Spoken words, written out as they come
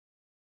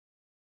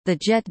The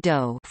jet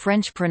d'eau,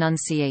 French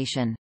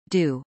pronunciation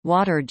du,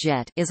 water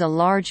jet, is a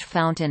large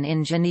fountain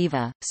in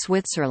Geneva,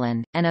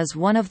 Switzerland, and is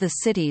one of the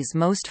city's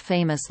most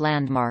famous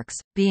landmarks,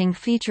 being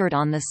featured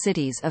on the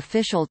city's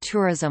official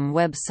tourism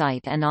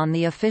website and on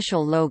the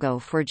official logo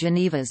for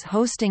Geneva's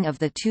hosting of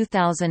the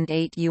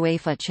 2008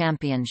 UEFA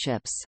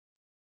Championships.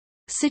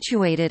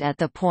 Situated at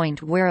the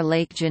point where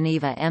Lake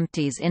Geneva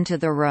empties into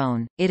the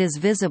Rhône, it is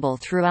visible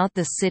throughout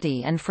the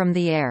city and from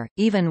the air,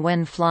 even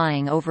when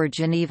flying over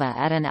Geneva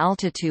at an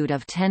altitude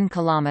of 10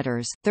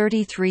 kilometers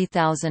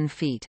 (33,000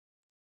 feet).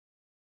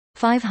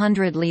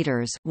 500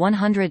 liters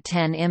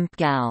 (110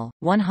 imp.gal,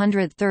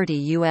 130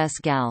 US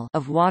gal)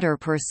 of water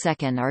per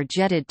second are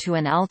jetted to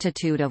an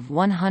altitude of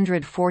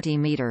 140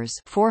 meters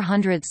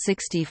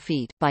 (460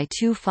 feet) by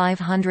two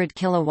 500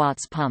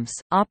 kilowatts pumps,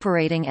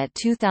 operating at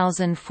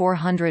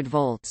 2,400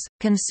 volts,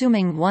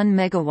 consuming 1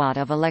 megawatt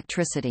of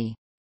electricity.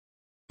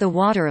 The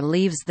water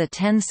leaves the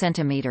 10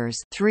 cm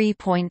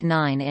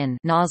 (3.9 in)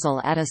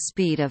 nozzle at a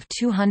speed of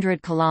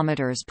 200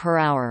 km per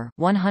hour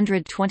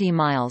 (120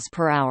 miles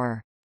per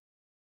hour).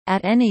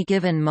 At any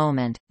given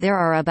moment, there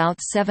are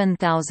about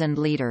 7,000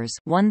 liters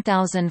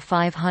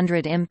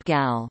 (1,500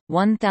 imp.gal,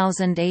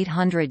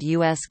 1,800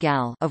 US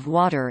gal) of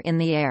water in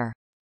the air.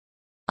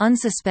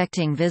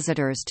 Unsuspecting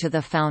visitors to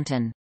the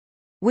fountain,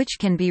 which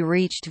can be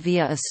reached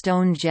via a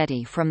stone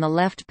jetty from the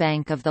left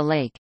bank of the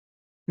lake,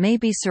 may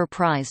be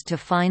surprised to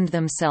find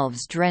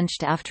themselves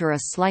drenched after a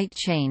slight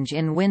change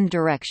in wind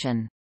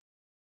direction.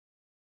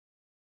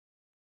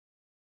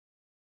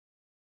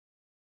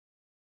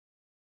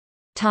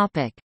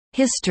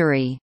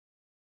 History.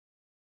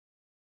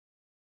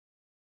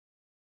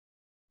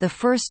 The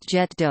first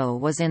jet d'eau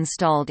was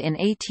installed in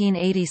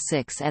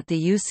 1886 at the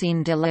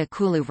Usine de la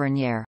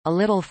Coulouvernière, a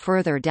little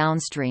further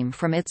downstream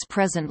from its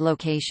present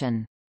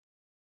location.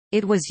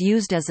 It was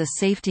used as a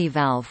safety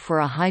valve for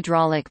a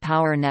hydraulic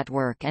power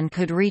network and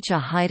could reach a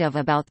height of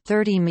about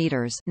 30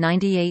 meters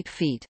 (98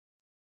 feet).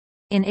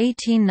 In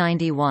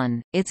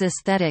 1891, its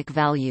aesthetic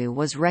value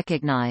was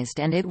recognized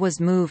and it was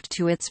moved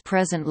to its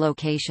present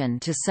location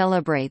to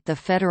celebrate the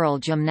Federal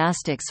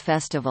Gymnastics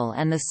Festival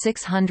and the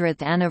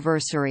 600th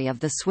anniversary of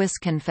the Swiss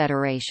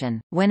Confederation,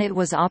 when it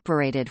was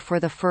operated for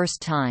the first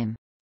time.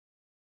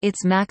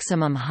 Its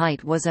maximum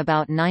height was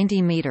about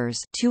 90 meters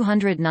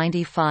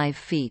 (295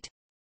 feet).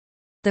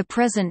 The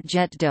present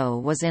jet d'eau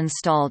was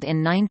installed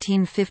in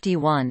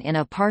 1951 in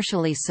a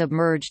partially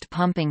submerged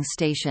pumping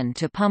station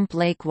to pump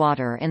lake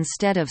water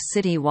instead of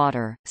city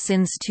water.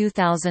 Since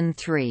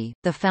 2003,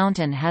 the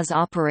fountain has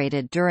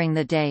operated during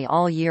the day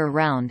all year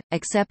round,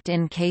 except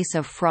in case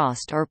of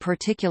frost or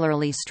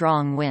particularly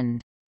strong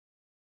wind.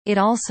 It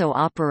also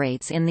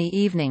operates in the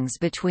evenings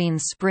between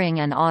spring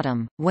and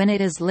autumn, when it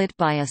is lit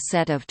by a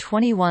set of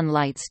 21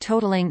 lights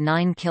totaling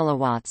 9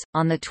 kilowatts.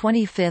 On the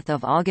 25th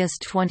of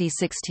August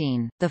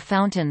 2016, the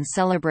fountain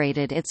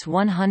celebrated its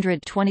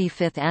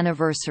 125th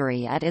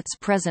anniversary at its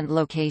present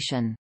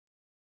location.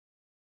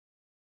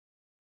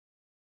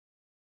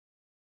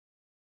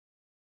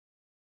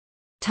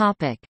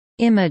 Topic: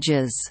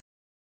 Images.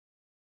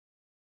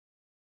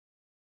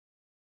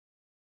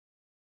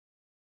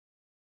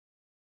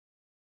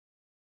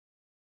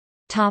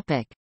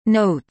 Topic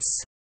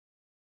Notes.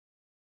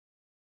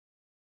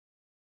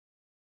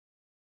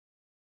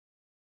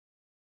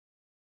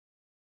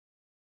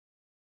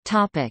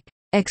 Topic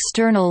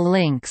External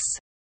links.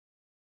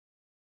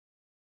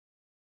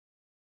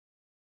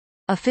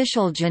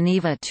 Official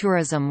Geneva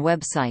tourism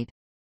website.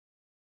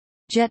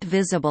 Jet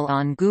visible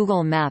on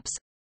Google Maps.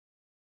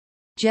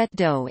 Jet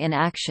d'eau in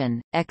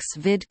action,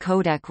 X-vid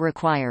codec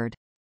required.